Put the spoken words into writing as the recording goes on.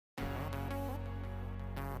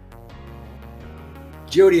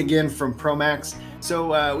Jody again from ProMAX.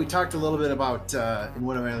 So we talked a little bit about in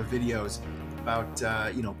one of my other videos about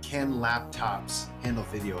can laptops handle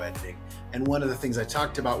video editing? And one of the things I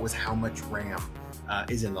talked about was how much RAM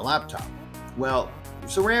is in the laptop. Well,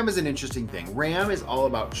 so RAM is an interesting thing. RAM is all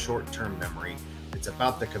about short-term memory. It's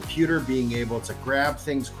about the computer being able to grab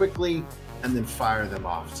things quickly and then fire them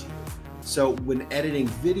off to you. So when editing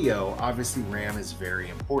video, obviously RAM is very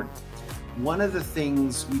important. One of the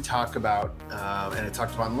things we talk about, and I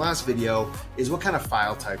talked about in the last video, is what kind of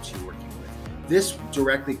file types you're working with. This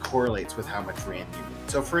directly correlates with how much RAM you need.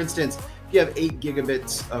 So for instance, if you have 8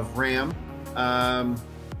 gigabits of RAM,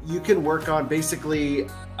 you can work on basically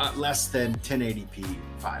less than 1080p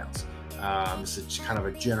files. This is kind of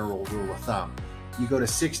a general rule of thumb. You go to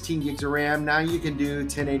 16 gigs of RAM, now you can do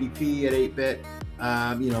 1080p at 8-bit,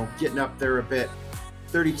 getting up there a bit.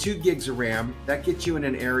 32 gigs of RAM, that gets you in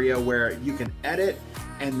an area where you can edit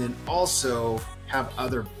and then also have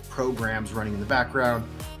other programs running in the background.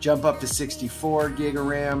 Jump up to 64 gig of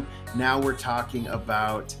RAM, now we're talking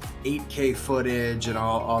about 8K footage and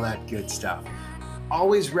all that good stuff.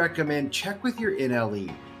 Always recommend, check with your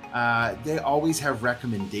NLE. They always have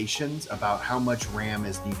recommendations about how much RAM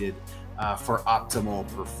is needed for optimal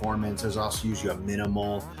performance. There's also usually a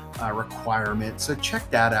minimal requirement, so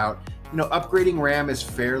check that out. Upgrading RAM is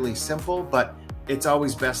fairly simple, but it's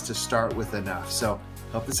always best to start with enough. So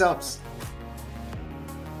hope this helps.